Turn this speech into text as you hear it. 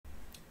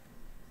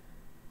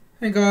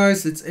Hey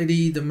guys, it's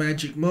Eddie the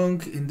Magic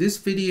Monk. In this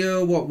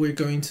video, what we're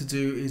going to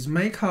do is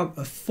make up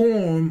a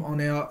form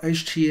on our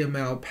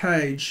HTML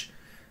page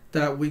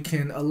that we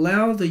can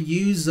allow the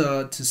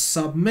user to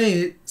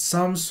submit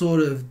some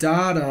sort of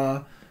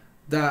data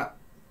that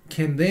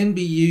can then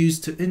be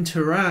used to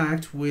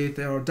interact with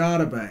our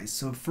database.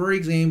 So for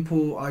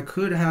example, I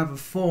could have a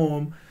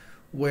form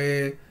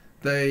where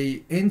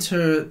they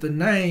enter the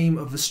name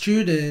of a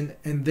student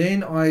and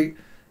then I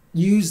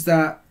use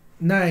that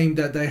name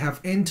that they have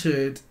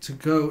entered to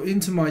go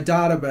into my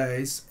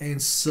database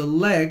and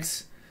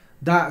select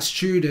that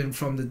student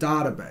from the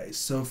database.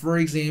 So for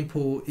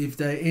example, if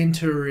they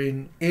enter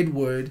in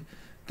Edward,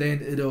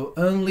 then it'll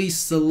only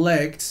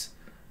select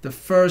the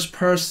first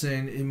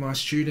person in my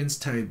students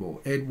table,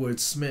 Edward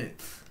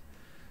Smith.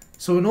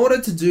 So in order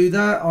to do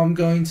that, I'm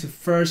going to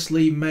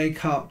firstly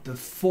make up the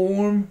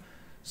form.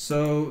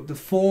 So the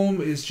form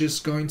is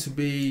just going to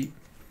be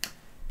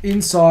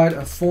inside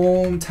a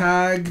form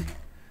tag,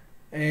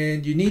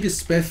 and you need to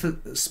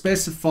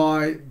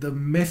specify the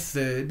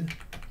method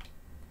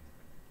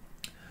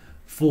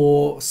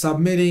for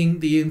submitting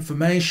the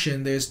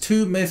information. There's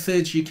two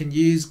methods you can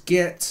use,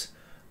 get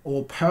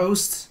or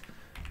post.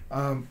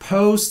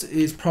 Post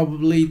is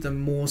probably the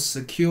more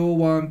secure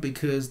one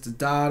because the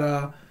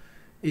data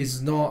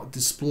is not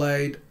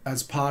displayed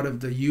as part of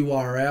the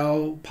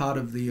URL, part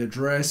of the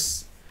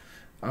address.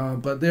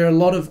 But there are a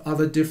lot of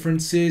other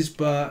differences,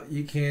 but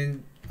you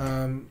can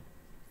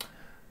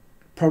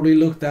probably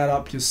look that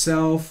up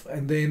yourself.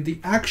 And then the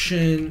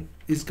action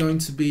is going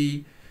to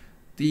be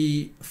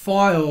the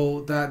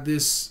file that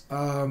this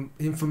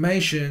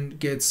information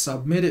gets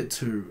submitted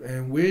to,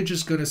 and we're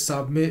just going to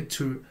submit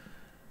to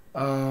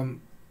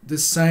the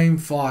same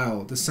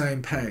file, the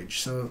same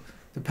page. So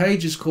the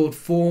page is called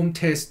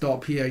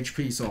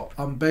formtest.php. So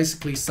I'm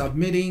basically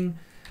submitting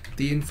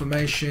the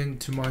information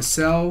to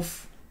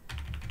myself.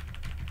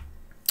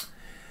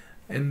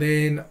 And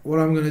then what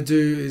I'm going to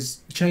do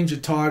is change the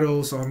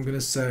title. So I'm going to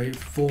say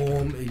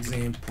form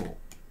example.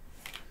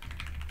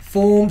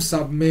 Form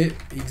submit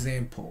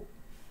example.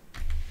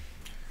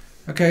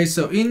 Okay,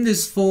 so in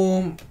this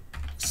form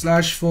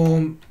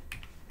 /form,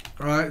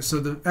 right? So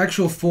the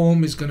actual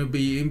form is going to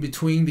be in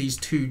between these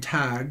two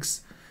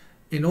tags.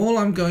 And all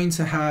I'm going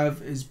to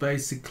have is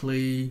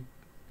basically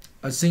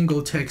a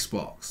single text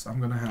box. I'm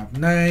going to have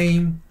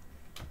name,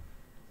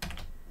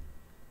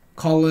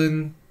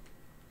 colon,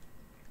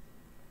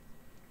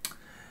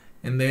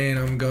 and then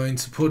I'm going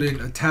to put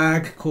in a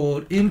tag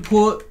called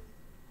input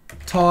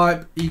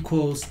type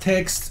equals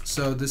text.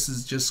 So this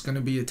is just going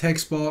to be a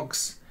text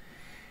box,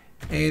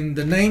 and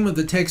the name of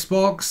the text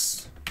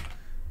box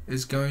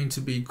is going to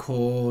be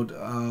called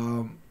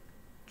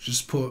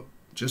just put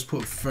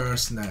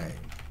first name.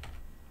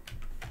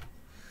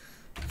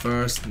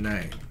 First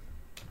name.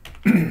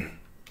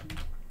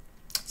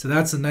 So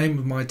that's the name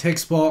of my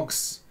text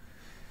box,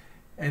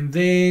 and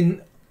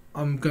then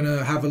I'm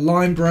gonna have a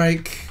line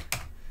break.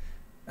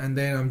 And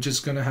then I'm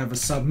just going to have a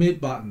submit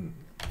button.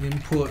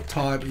 Input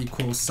type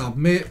equals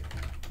submit.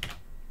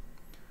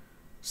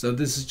 So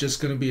this is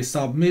just going to be a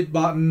submit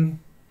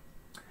button.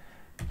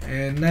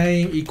 And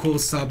name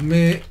equals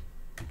submit.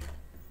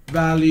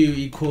 Value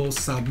equals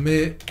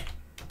submit.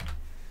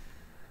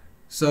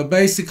 So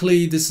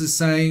basically this is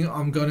saying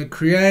I'm going to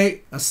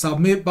create a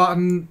submit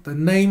button. The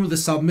name of the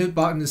submit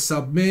button is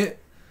submit.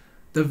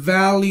 The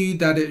value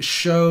that it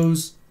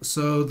shows,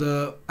 so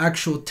the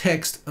actual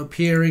text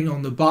appearing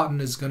on the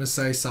button is going to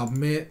say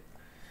submit,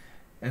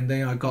 and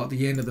then I got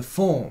the end of the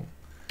form.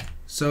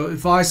 So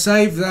if I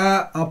save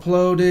that,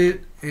 upload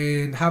it,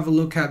 and have a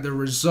look at the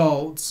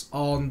results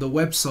on the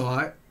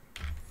website.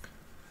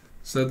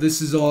 So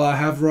this is all I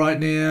have right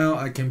now.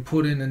 I can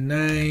put in a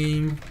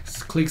name,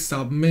 click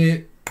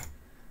submit,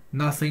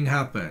 nothing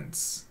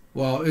happens.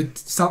 Well,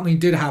 something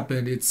did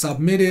happen. It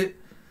submitted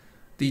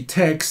the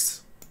text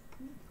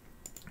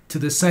to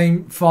the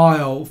same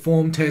file,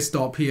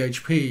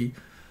 formtest.php,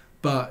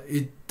 but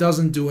it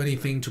doesn't do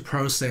anything to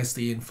process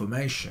the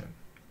information.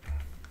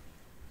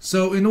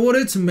 So in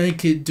order to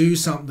make it do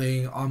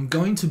something, I'm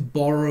going to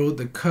borrow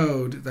the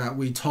code that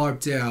we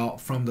typed out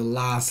from the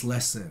last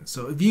lesson.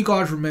 So if you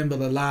guys remember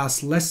the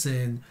last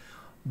lesson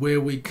where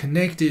we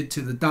connected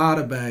to the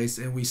database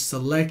and we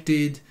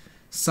selected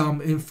some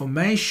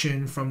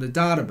information from the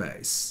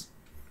database.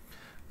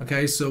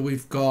 Okay, so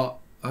we've got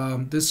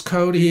this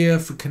code here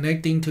for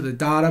connecting to the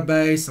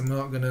database. I'm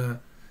not going to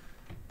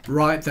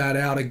write that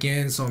out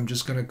again, so I'm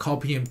just going to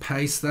copy and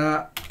paste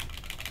that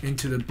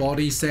into the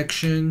body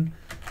section.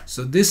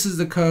 So this is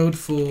the code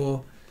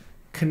for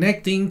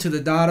connecting to the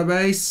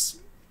database.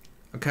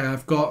 Okay,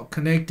 I've got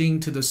connecting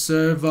to the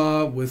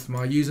server with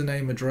my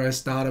username,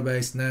 address,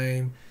 database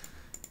name,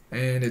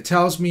 and it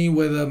tells me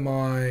whether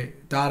my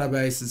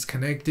database is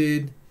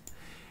connected.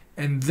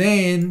 And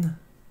then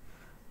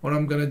what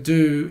I'm going to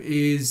do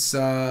is,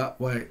 I'm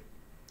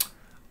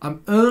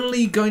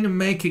only going to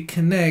make it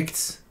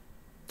connect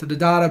to the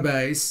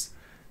database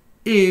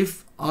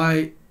if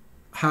I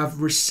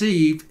have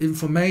received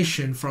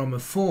information from a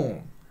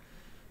form.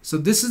 So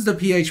this is the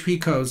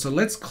PHP code. So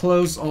let's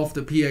close off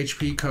the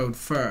PHP code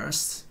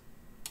first.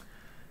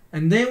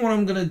 And then what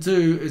I'm going to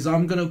do is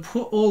I'm going to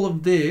put all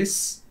of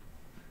this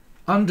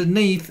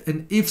underneath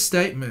an if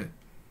statement.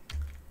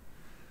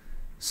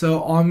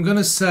 So I'm going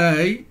to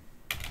say,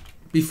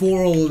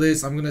 before all of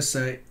this, I'm going to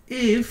say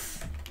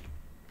if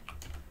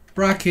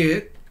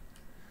bracket,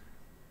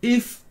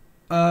 if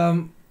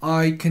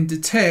I can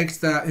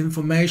detect that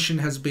information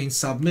has been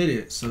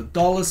submitted. So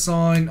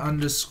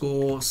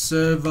 $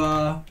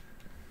 server,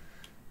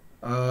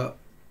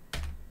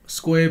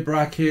 square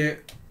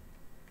bracket,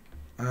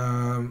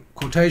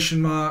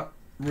 quotation mark,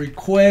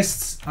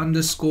 requests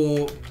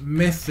underscore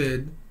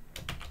method,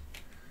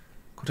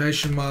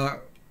 quotation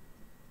mark,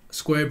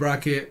 square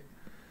bracket.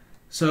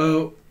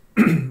 So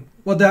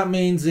what that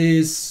means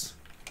is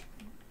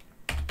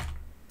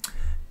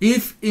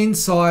if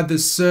inside the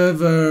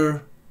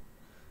server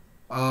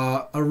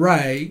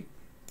array,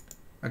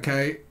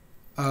 okay,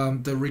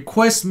 the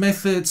request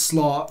method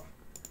slot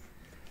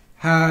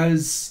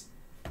has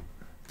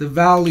the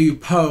value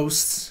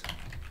posts,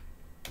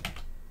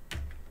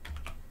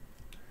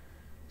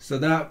 so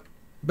that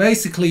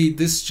basically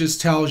this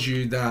just tells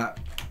you that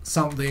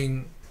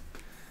something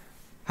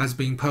has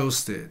been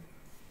posted.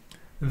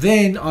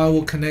 Then I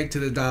will connect to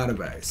the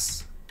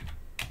database.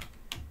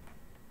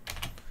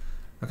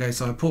 Okay,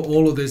 so I put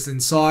all of this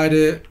inside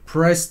it,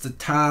 press the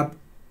tab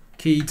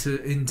key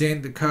to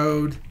indent the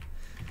code.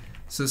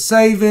 So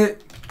save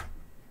it.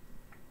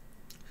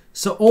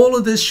 So all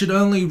of this should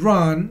only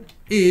run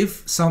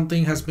if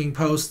something has been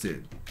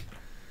posted.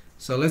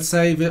 So let's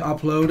save it,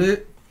 upload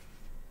it.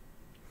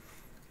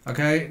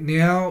 Okay,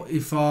 now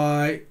if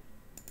I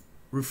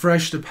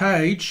refresh the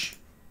page,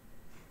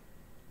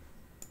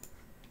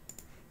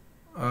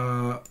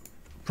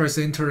 press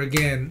enter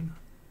again.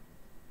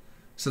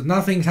 So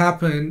nothing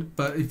happened,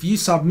 but if you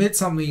submit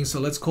something, so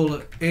let's call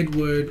it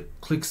Edward,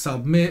 click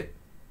submit.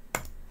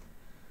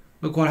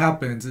 Look what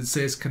happens. It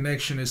says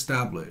connection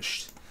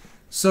established.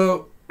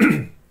 So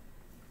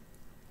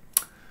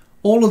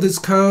all of this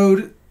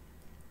code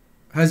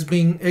has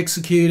been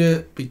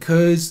executed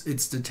because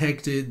it's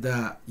detected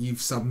that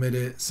you've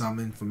submitted some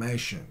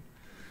information.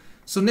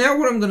 So now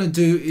what I'm going to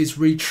do is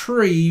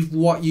retrieve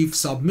what you've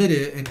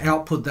submitted and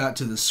output that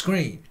to the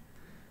screen.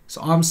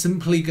 So I'm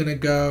simply going to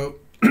go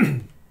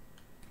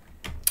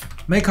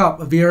make up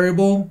a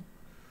variable.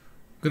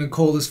 I'm going to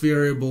call this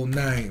variable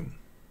name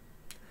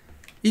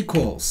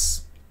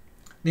equals.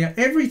 Now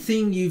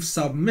everything you've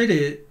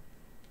submitted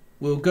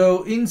will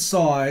go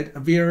inside a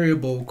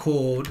variable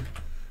called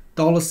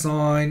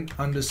 $_posts.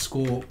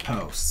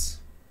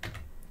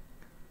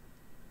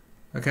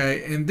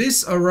 Okay, and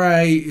this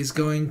array is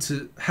going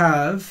to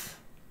have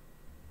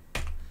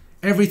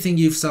everything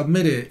you've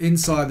submitted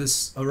inside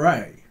this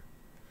array.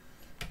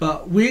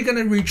 But we're going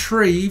to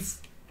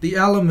retrieve the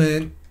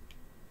element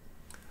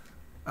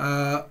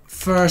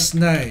first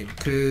name,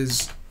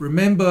 because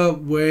remember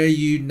where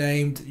you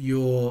named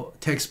your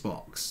text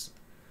box.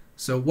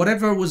 So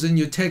whatever was in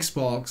your text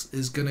box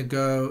is going to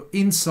go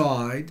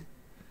inside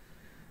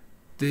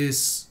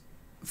this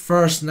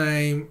first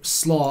name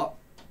slot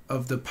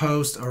of the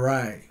post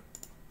array.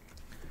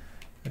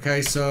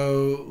 Okay,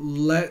 so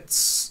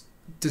let's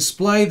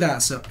display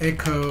that. So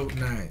echo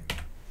name.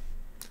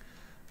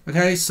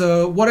 Okay,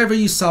 so whatever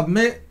you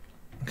submit,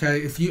 okay,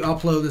 if you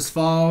upload this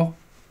file,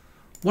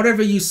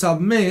 whatever you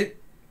submit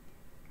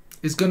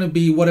is going to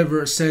be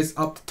whatever it says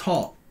up the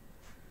top.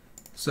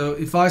 So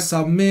if I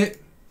submit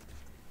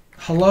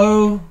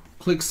hello,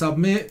 click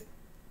submit,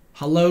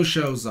 hello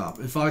shows up.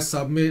 If I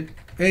submit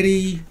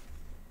Eddie,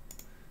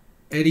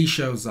 Eddie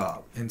shows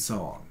up, and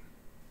so on.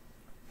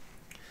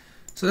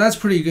 So that's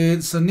pretty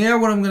good. So now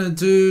what I'm going to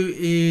do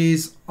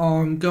is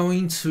I'm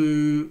going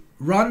to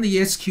run the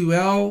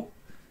SQL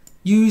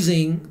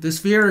using this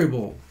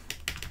variable.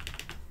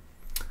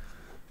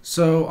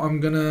 So I'm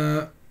going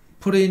to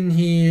put in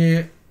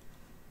here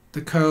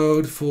the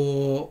code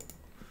for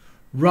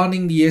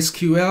running the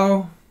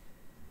SQL.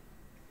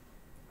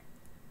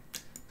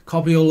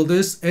 Copy all of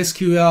this,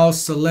 SQL,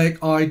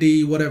 select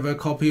ID, whatever,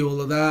 copy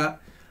all of that.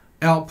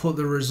 Output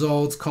the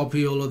results,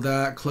 copy all of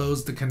that,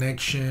 close the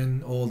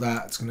connection, all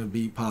that's going to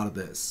be part of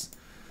this.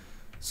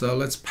 So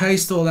let's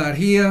paste all that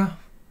here.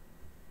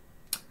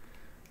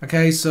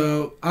 Okay,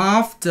 so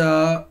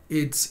after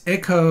it's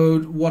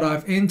echoed what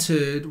I've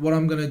entered, what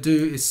I'm going to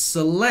do is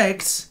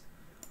select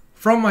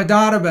from my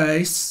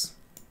database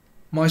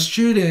my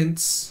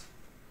students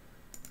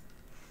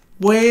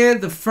where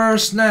the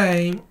first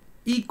name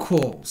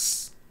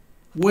equals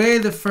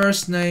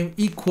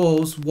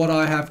what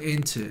I have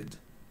entered.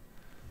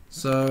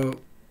 So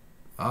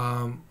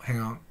hang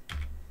on.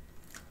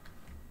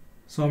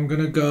 So I'm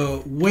gonna go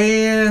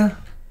where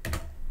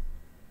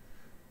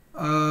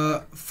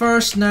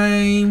first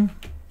name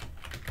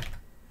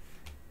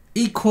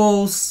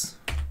equals,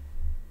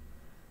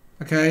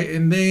 okay,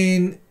 and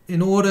then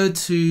in order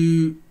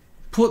to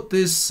put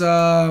this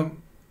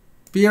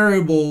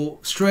variable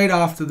straight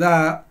after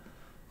that,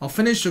 I'll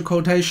finish the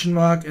quotation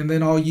mark and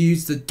then I'll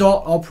use the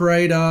dot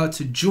operator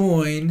to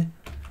join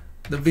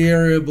the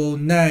variable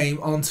name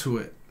onto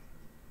it.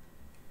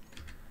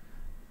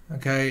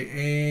 Okay,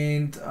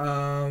 and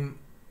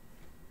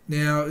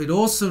now it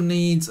also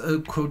needs a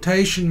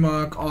quotation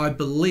mark, I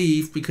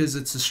believe, because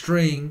it's a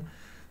string.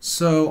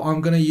 So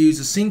I'm going to use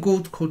a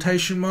single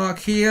quotation mark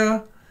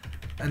here,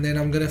 and then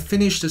I'm going to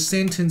finish the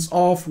sentence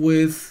off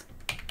with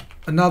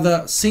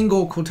another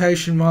single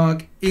quotation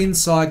mark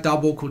inside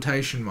double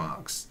quotation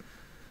marks.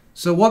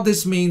 So what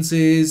this means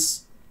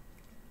is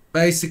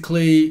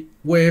basically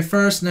where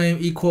first name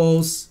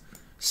equals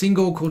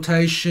single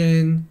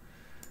quotation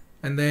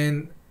and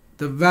then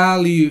the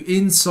value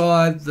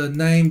inside the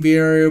name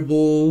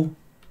variable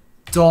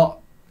dot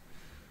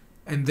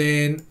and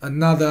then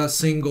another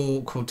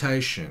single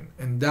quotation,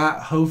 and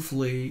that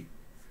hopefully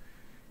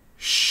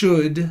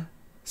should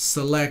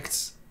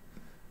select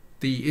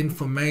the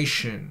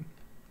information.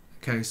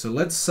 Okay, so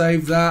let's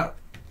save that,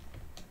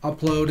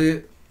 upload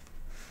it,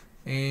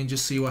 and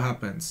just see what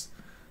happens.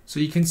 So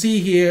you can see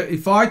here,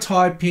 if I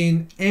type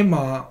in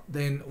Emma,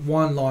 then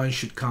one line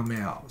should come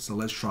out. So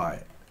let's try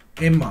it.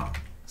 Emma,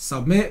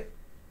 submit.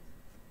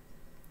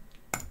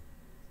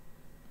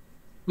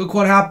 Look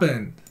what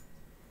happened.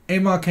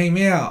 Emma came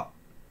out.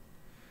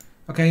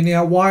 Okay,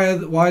 now why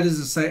does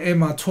it say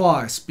Emma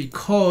twice?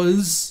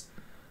 Because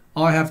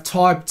I have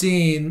typed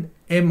in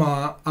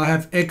Emma, I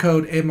have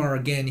echoed Emma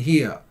again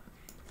here.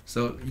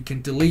 So you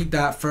can delete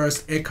that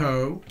first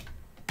echo,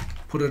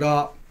 put it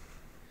up,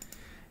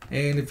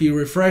 and if you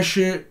refresh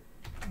it,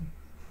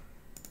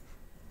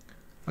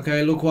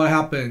 okay, look what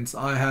happens.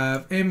 I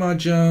have Emma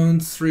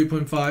Jones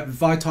 3.5.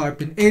 If I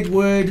type in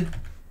Edward,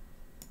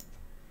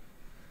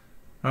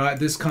 alright,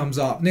 this comes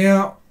up.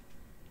 Now,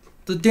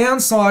 the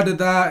downside of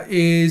that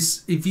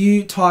is if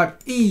you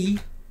type E,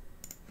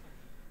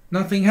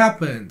 nothing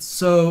happens.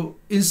 So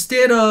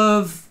instead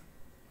of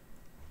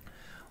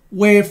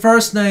where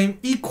first name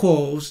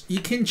equals, you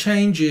can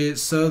change it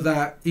so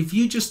that if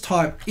you just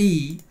type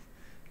E,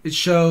 it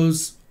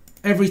shows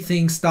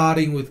everything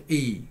starting with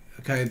E.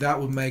 Okay, that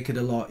would make it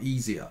a lot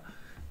easier.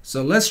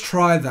 So let's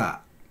try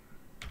that.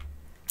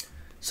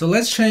 So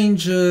let's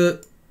change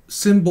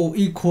symbol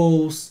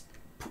equals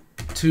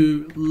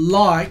to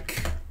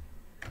like,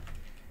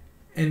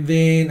 and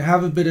then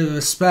have a bit of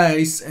a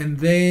space, and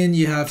then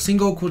you have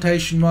single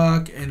quotation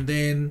mark, and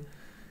then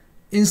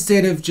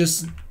instead of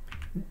just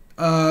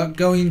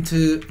going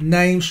to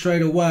name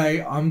straight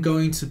away, I'm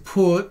going to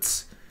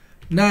put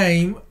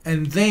name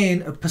and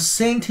then a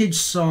percentage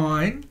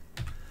sign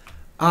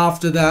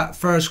after that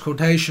first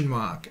quotation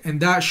mark, and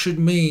that should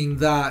mean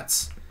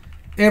that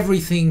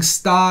everything's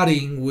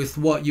starting with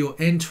what you're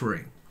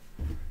entering.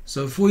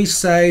 So if we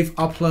save,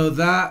 upload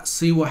that,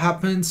 see what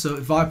happens. So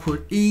if I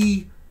put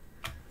E,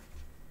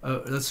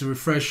 let's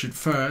refresh it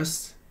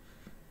first.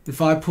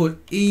 If I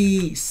put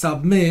E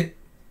submit,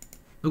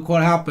 look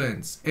what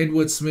happens.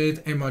 Edward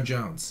Smith, Emma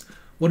Jones.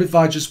 What if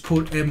I just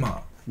put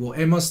Emma? Will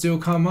Emma still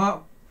come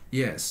up?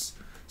 Yes.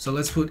 So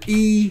let's put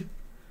E,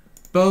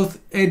 both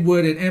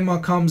Edward and Emma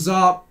comes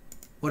up.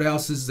 What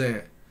else is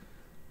there?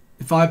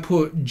 If I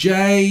put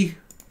J,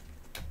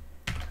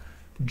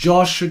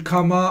 Josh should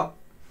come up,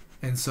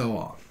 and so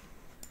on.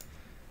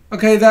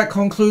 Okay, that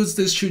concludes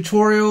this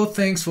tutorial.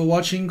 Thanks for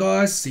watching,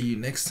 guys. See you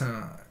next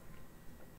time.